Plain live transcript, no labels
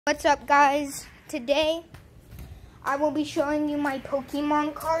What's up, guys? Today I will be showing you my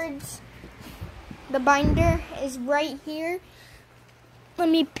Pokemon cards. The binder is right here. Let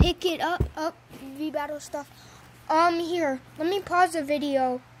me pick it up. V-Battle stuff. Here. Let me pause the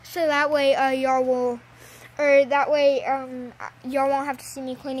video so that way y'all won't have to see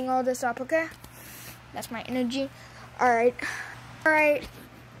me cleaning all this up. Okay? That's my energy. All right.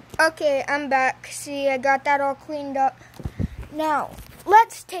 Okay, I'm back. See, I got that all cleaned up. Now,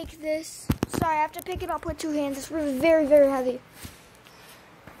 let's take this. Sorry, I have to pick it up with two hands. It's really very, very heavy.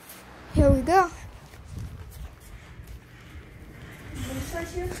 Here we go.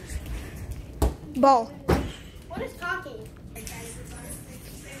 Ball. What is talking?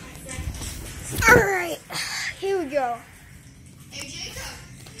 Alright, here we go.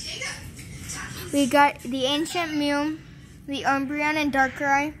 We got the Ancient Mew, the Umbreon and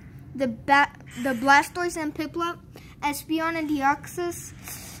Darkrai, the Blastoise and Piplup, Espeon and Deoxys,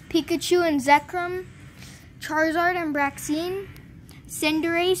 Pikachu and Zekrom, Charizard and Braixen,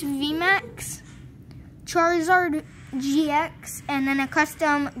 Cinderace VMAX, Charizard GX, and then a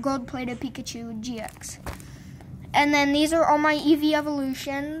custom gold-plated Pikachu GX. And then these are all my Eevee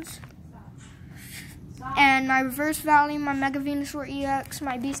evolutions. And my Reverse Valley, my Mega Venusaur EX,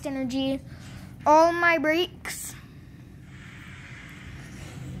 my Beast Energy, all my breaks.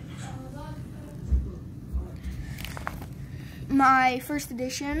 My first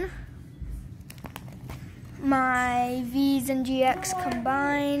edition, my Vs and GX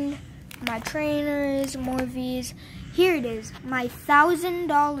combined, my trainers, more Vs. Here it is, my $1,000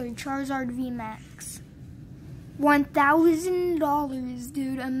 Charizard VMAX. $1,000,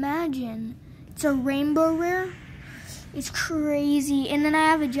 dude, imagine. It's a rainbow rare. It's crazy. And then I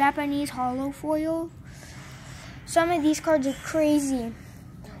have a Japanese holo foil. Some of these cards are crazy.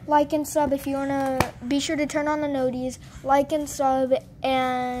 Like and sub if you want to. Be sure to turn on the noties. Like and sub.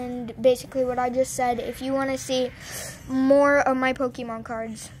 And basically what I just said if you want to see more of my Pokemon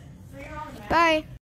cards. Bye.